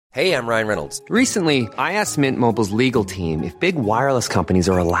Hey, I'm Ryan Reynolds. Recently, I asked Mint Mobile's legal team if big wireless companies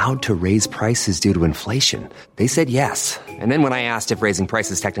are allowed to raise prices due to inflation. They said yes. And then when I asked if raising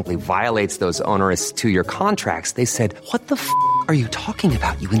prices technically violates those onerous two-year contracts, they said, "What the f*** are you talking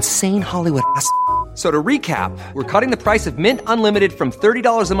about, you insane Hollywood ass?" So to recap, we're cutting the price of Mint Unlimited from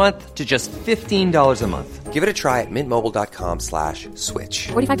 $30 a month to just $15 a month. Give it a try at mintmobile.com/switch.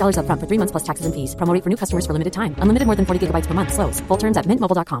 $45 up front for 3 months plus taxes and fees. Promo rate for new customers for limited time. Unlimited more than 40 gigabytes per month. Slows full terms at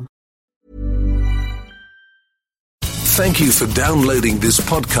mintmobile.com. Thank you for downloading this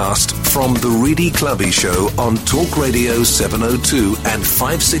podcast from The Reedy Clubby Show on Talk Radio 702 and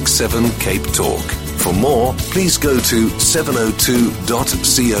 567 Cape Talk. For more, please go to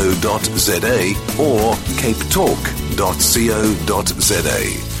 702.co.za or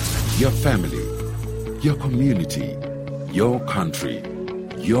capetalk.co.za. Your family, your community, your country,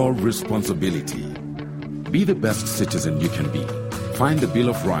 your responsibility. Be the best citizen you can be. Find the Bill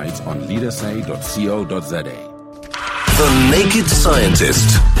of Rights on leadersa.co.za. The Naked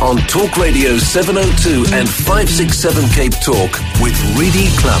Scientist on Talk Radio 702 and 567 Cape Talk with Reedy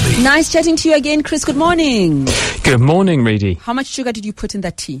Clubby. Nice chatting to you again, Chris. Good morning. Good morning, Reedy. How much sugar did you put in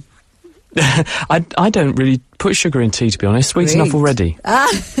that tea? I don't really put sugar in tea, to be honest. Sweet enough already.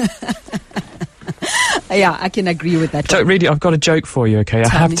 Yeah, I can agree with that. So, Reedy, I've got a joke for you, okay? I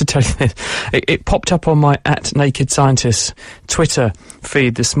have to tell you this. It popped up on my @NakedScientist Twitter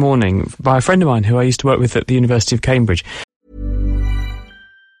feed this morning by a friend of mine who I used to work with at the University of Cambridge.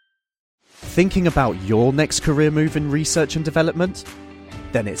 Thinking about your next career move in research and development?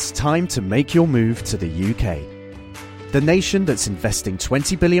 Then it's time to make your move to the UK. The nation that's investing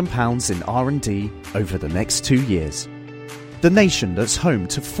 £20 billion in R&D over the next 2 years. The nation that's home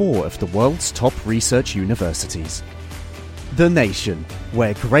to 4 of the world's top research universities. The nation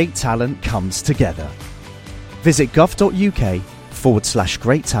where great talent comes together. Visit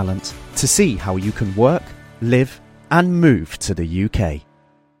gov.uk/great talent to see how you can work, live and move to the UK.